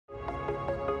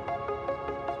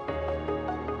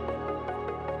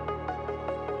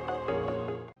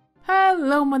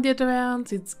Hello my dear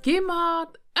Trovians, it's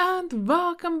Gameheart and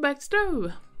welcome back to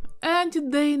Trove. And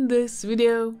today in this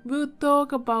video we'll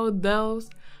talk about delves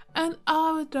and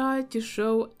I will try to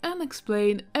show and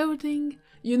explain everything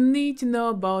you need to know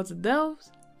about the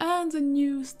delves and the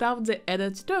new stuff they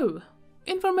added to Trove.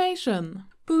 Information: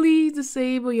 please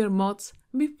disable your mods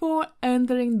before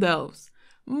entering delves,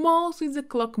 mostly the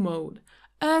clock mode,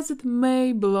 as it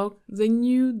may block the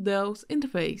new delves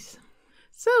interface.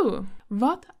 So,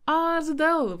 what are the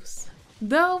delves?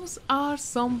 Delves are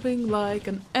something like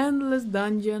an endless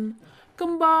dungeon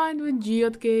combined with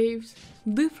geode caves,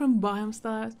 different biome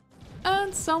styles,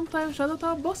 and sometimes shadow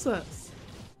bosses.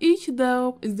 Each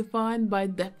delve is defined by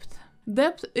depth.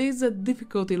 Depth is the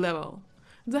difficulty level.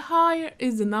 The higher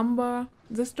is the number,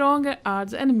 the stronger are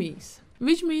the enemies,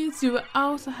 which means you will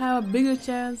also have a bigger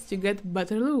chance to get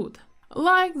better loot,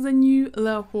 like the new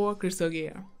level 4 crystal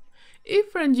gear,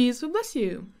 if RNGs will bless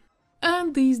you.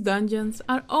 And these dungeons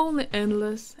are only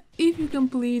endless if you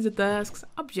complete the task's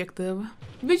objective,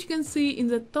 which you can see in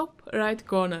the top right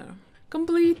corner.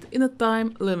 Complete in a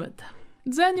time limit.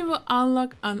 Then you will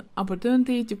unlock an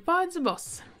opportunity to fight the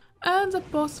boss, and the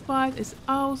boss fight is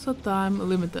also time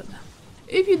limited.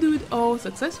 If you do it all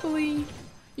successfully,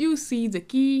 you see the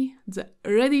key, the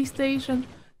ready station,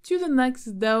 to the next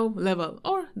delve level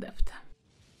or depth.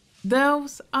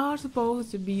 Delves are supposed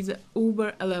to be the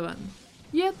Uber 11,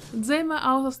 yet they may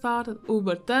also start at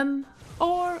Uber 10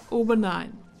 or Uber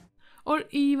 9, or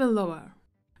even lower,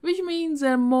 which means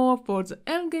they're more for the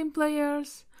endgame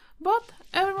players, but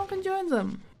everyone can join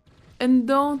them. And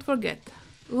don't forget,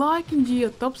 like in Geo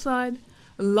topside,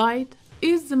 light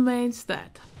is the main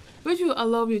stat, which will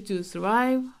allow you to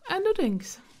survive and do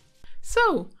things.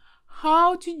 So,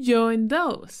 how to join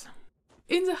delves?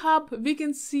 In the hub we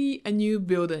can see a new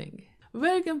building,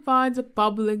 where you can find the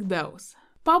public delves.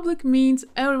 Public means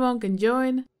everyone can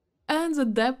join, and the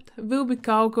depth will be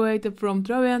calculated from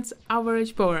Trovians'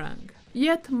 average power rank.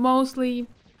 Yet mostly,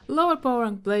 lower power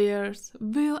rank players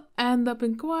will end up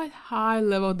in quite high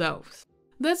level delves.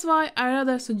 That's why I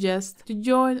rather suggest to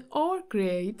join or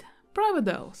create private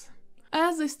delves,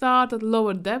 as they start at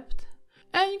lower depth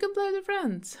and you can play with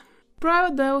friends.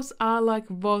 Private delves are like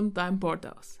one-time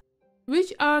portals,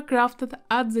 which are crafted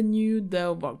at the new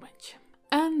delve workbench.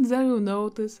 And there you'll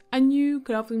notice a new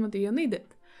crafting material needed,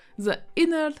 the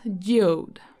Inert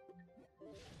Geode.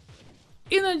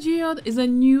 Inert Geode is a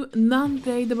new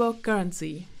non-tradable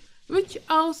currency, which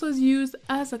also is used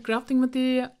as a crafting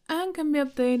material and can be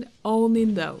obtained only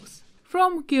in delves,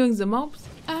 from killing the mobs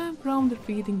and from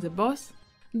defeating the boss,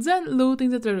 then looting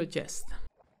the treasure chest.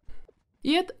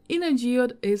 Yet Inert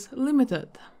Geode is limited,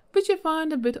 which I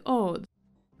find a bit odd.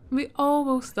 We all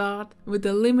will start with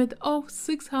a limit of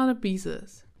 600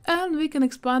 pieces, and we can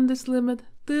expand this limit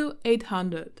to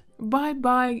 800 by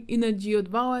buying Inert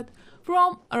Geode wallet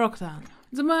from Rocktan,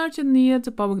 the merchant near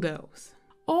the public delves,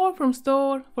 or from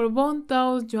store for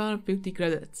 1250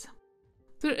 credits.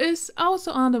 There is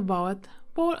also another wallet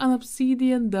for an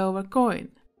obsidian delver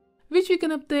coin, which we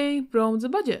can obtain from the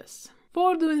budgets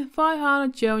for doing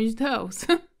 500 challenge delves.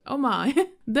 Oh my,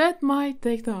 that might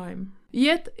take time.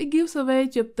 Yet it gives a way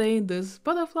to obtain this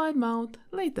butterfly mount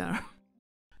later.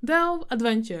 Delve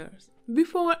adventures.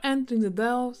 Before entering the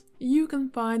delves, you can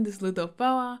find this little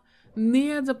fella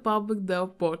near the public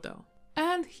delve portal,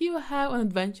 and he will have an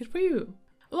adventure for you,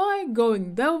 like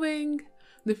going delving,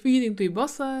 defeating 3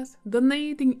 bosses,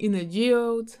 donating Inert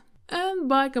Geodes, and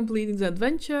by completing the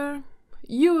adventure,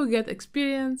 you will get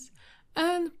experience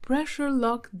and pressure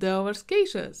lock delvers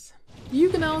caches. You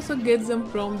can also get them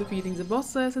from defeating the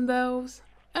bosses in delves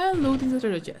and looting the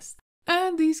treasure chest.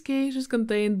 And these caches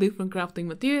contain different crafting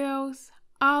materials,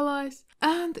 allies,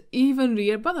 and even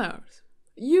rare banners.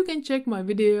 You can check my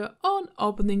video on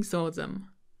opening some of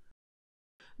them.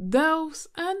 Delves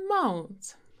and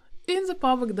mounts. In the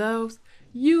public delves,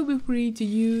 you'll be free to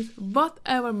use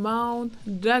whatever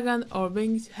mount, dragon or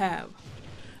wings you have.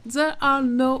 There are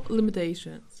no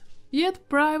limitations. Yet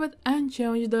private and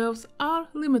challenge delves are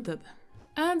limited,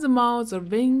 and the mounts or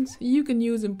wings you can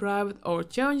use in private or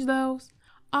challenge delves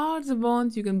are the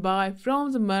ones you can buy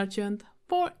from the merchant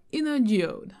for Inert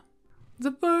Geode.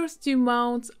 The first 2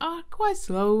 mounts are quite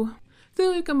slow,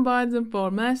 till you can buy them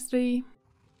for mastery,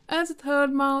 and the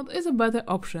third mount is a better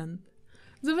option.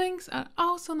 The wings are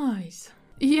also nice.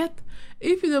 Yet,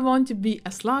 if you don't want to be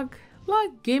a slug,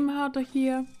 like Gameheart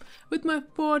here, with my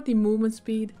 40 movement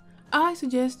speed, I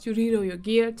suggest you reroll your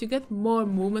gear to get more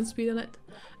movement speed on it,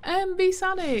 and be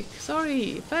Sonic,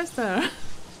 faster!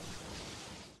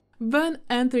 When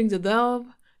entering the delve,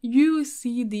 you will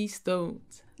see these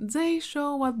stones. They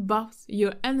show what buffs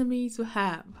your enemies will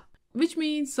have. which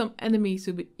means some enemies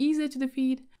will be easier to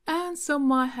defeat and some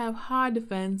might have high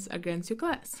defense against your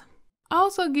class.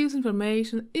 Also gives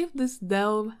information if this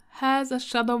delve has a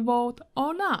shadow vault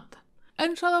or not.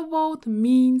 And shadow vault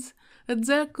means that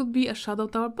there could be a shadow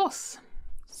tower boss.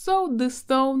 So this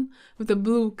stone with the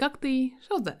blue cacti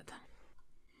shows that.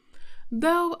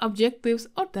 Delve objectives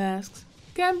or tasks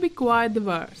can be quite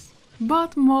diverse,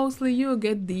 but mostly you'll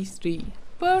get these three.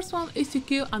 First one is to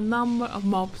kill a number of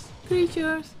mobs,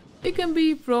 creatures. It can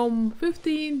be from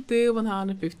 15 to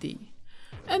 150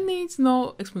 and needs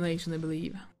no explanation, I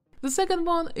believe. The second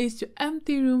one is to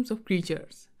empty rooms of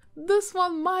creatures. This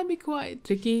one might be quite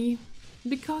tricky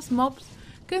because mobs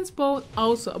can spawn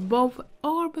also above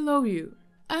or below you.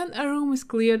 And a room is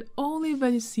cleared only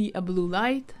when you see a blue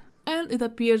light and it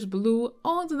appears blue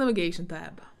on the navigation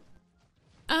tab.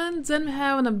 And then we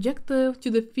have an objective to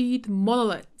defeat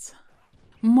monoliths.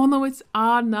 Monoliths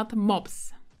are not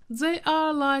mobs. They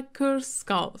are like cursed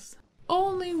skulls,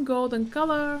 only in golden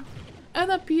color, and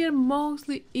appear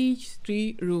mostly each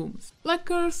 3 rooms. Like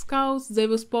cursed skulls, they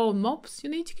will spawn mobs you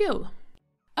need to kill.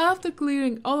 After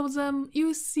clearing all of them, you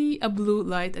will see a blue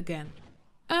light again.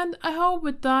 And I hope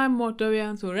with time more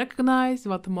Trovians will recognize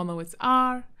what monoliths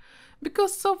are,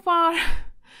 because so far,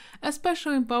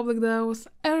 especially in public delves,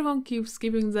 everyone keeps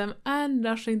skipping them and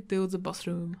rushing to the boss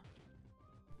room.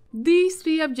 These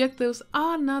 3 objectives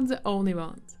are not the only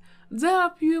ones. There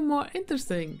are a few more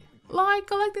interesting, like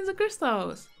collecting the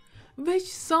crystals, which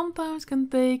sometimes can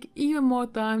take even more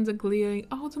time than clearing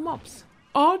all the mobs.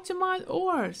 Or to mine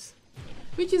ores,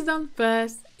 which is done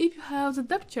fast if you have the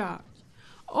depth charge,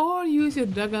 or use your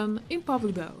dragon in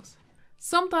public delves.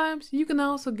 Sometimes you can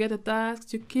also get a task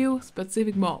to kill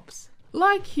specific mobs,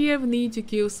 like here we need to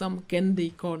kill some candy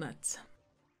cornets.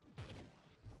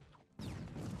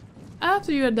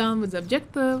 After you are done with the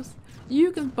objectives,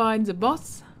 you can find the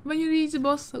boss when you reach the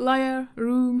boss lair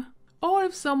room, or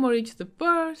if someone reaches the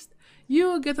first, you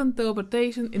will get a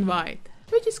teleportation invite,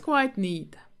 which is quite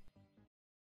neat.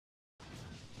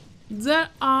 There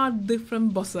are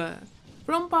different bosses,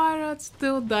 from pirates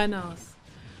to dinos.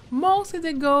 Mostly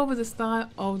they go with the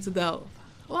style of the delve,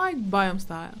 like biome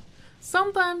style.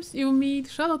 Sometimes you meet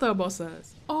shadow tower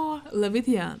bosses or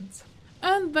Levitians,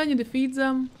 and when you defeat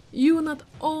them, you not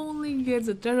only get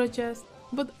the treasure chest,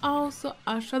 but also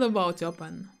a shadow vault to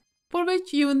open, for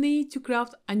which you need to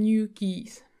craft a new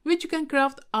keys, which you can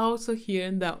craft also here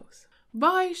in Delves.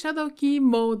 Buy shadow key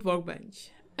mode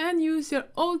workbench, and use your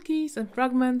old keys and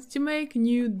fragments to make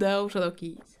new delve shadow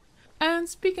keys. And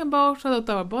speaking about shadow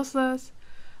tower bosses,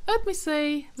 let me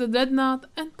say the Dreadnought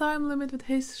and time limit with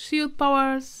his shield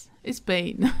powers is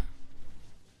pain.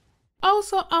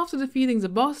 Also, after defeating the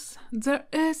boss, there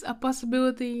is a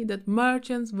possibility that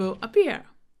merchants will appear.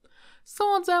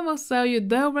 Some of them will sell you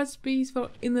delve recipes for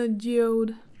Inert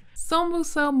Geode. Some will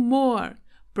sell more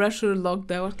pressure locked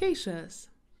delve caches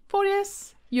for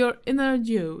yes, your Inert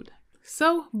Geode.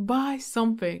 So buy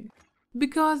something,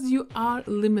 because you are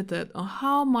limited on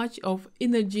how much of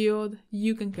Inert Geode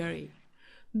you can carry.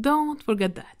 Don't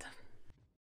forget that.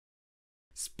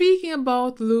 Speaking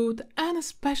about loot and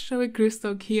especially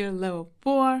crystal gear level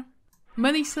 4,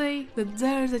 many say that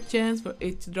there is a chance for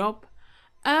it to drop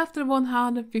after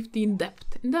 115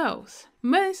 depth in those.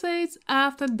 Many say it's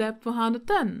after depth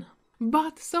 110,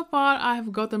 but so far I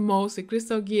have gotten mostly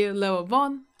crystal gear level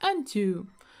 1 and 2,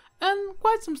 and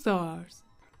quite some stars.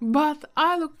 But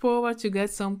I look forward to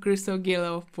get some crystal gear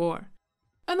level 4,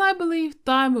 and I believe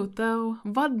time will tell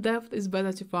what depth is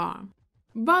better to farm.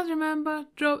 But remember,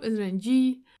 Trove is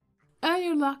RNG, and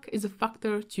your luck is a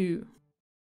factor too.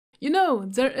 You know,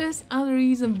 there is a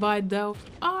reason why delves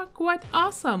are quite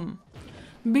awesome.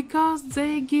 Because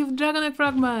they give dragon egg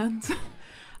fragments.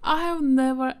 I have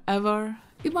never ever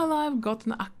in my life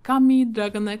gotten a Kami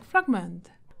dragon egg fragment.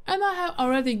 And I have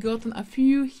already gotten a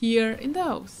few here in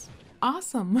those.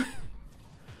 Awesome.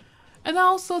 And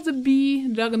also the bee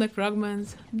dragon egg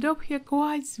fragments drop here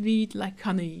quite sweet like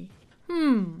honey.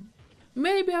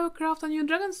 Maybe I will craft a new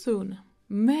dragon soon.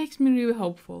 Makes me really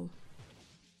hopeful.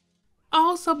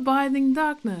 Also Binding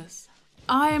Darkness.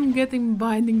 I am getting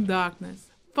Binding Darkness.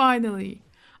 Finally.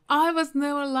 I was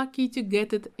never lucky to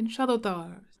get it in Shadow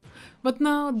Towers, but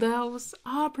now Delves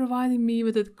are providing me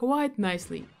with it quite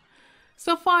nicely.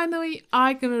 So finally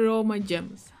I can reroll my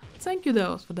gems. Thank you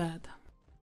Delves for that.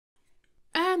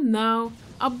 And now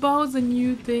about the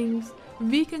new things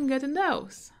we can get in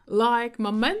Delves, like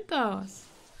mementos.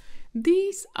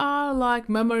 These are like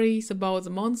memories about the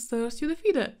monsters you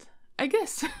defeated, I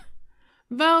guess.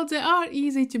 Well, they are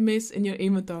easy to miss in your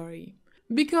inventory,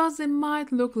 because they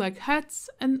might look like hats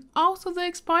and also they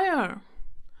expire.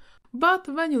 But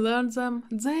when you learn them,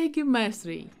 they give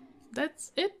mastery.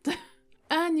 that's it.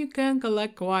 And you can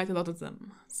collect quite a lot of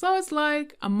them. So it's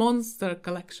like a monster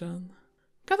collection.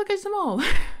 Gotta catch them all.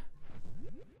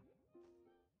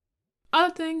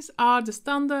 Other things are the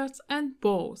standards and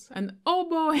bows, and oh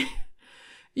boy,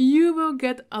 you will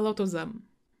get a lot of them.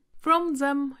 From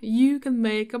them you can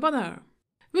make a banner,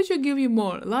 which will give you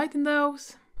more light in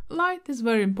those. Light is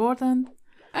very important,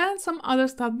 and some other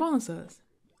stat bonuses.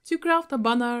 To craft a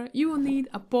banner you will need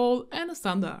a pole and a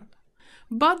standard,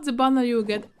 but the banner you will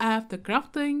get after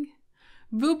crafting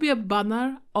will be a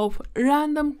banner of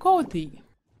random quality.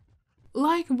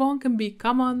 Like one can be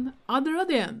common, other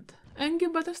radiant, and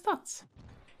give better stats.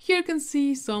 Here you can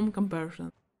see some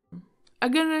comparison.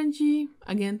 Again RNG,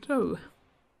 again Trove.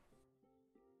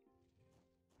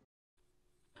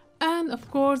 And of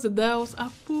course the delves are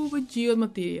full with geode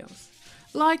materials,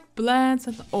 like plants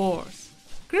and ores,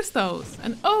 crystals,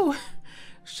 and oh,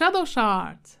 shadow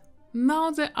shards.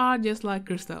 Now they are just like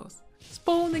crystals,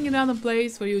 spawning in random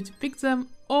place for you to pick them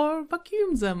or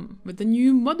vacuum them with the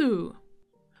new module.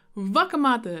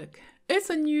 Vaca-matic. It's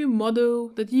a new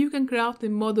module that you can craft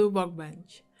in module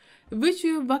workbench, which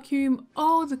will vacuum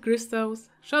all the crystals,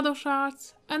 shadow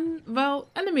shards, and well,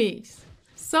 enemies.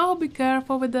 So be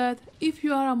careful with that if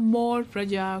you are a more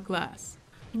fragile class.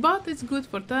 But it's good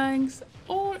for tanks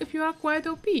or if you are quite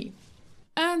OP.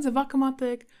 And the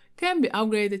Vaca-matic can be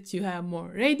upgraded to have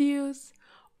more radius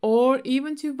or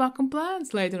even to vacuum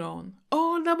plants later on.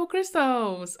 Or double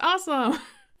crystals! Awesome!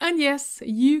 And yes,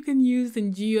 you can use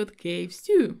in geode caves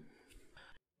too.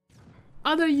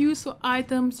 Other useful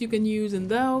items you can use in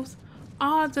delves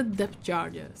are the depth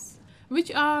charges,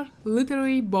 which are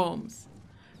literally bombs.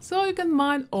 So you can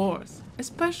mine ores,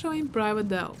 especially in private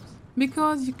delves,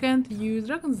 because you can't use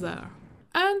dragons there.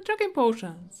 And tracking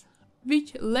potions,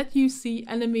 which let you see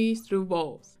enemies through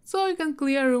walls, so you can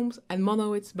clear rooms and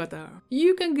monoliths better.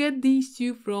 You can get these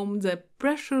two from the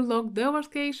pressure lock delvers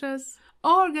caches,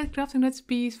 or get crafting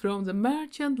recipes from the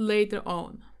merchant later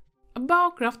on.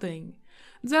 About crafting,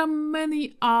 there are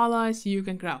many allies you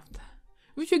can craft,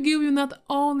 which will give you not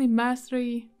only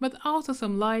mastery, but also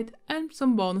some light and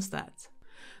some bonus stats.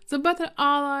 The better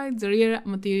ally, the rarer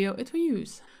material it will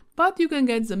use. But you can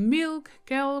get the milk,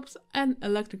 kelps and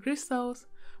electric crystals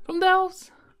from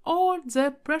delves, or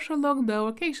the pressure lock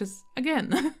delver caches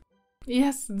again.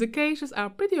 Yes, the caches are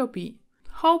pretty OP.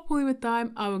 Hopefully with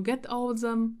time I will get all of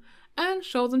them and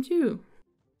show them to you.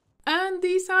 And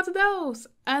these are the delves,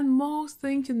 and most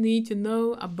things you need to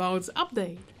know about the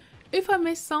update. If I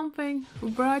missed something,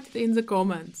 write it in the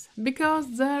comments,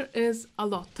 because there is a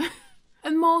lot.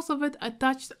 And most of it I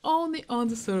touched only on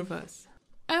the surface.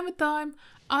 And with time,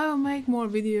 I will make more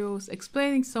videos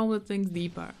explaining some of the things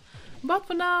deeper. But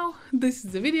for now, this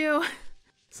is the video.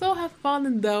 So have fun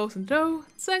in delves and Trove.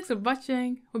 Thanks for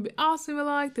watching. Would be awesome if you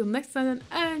like. Till next time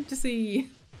and to see.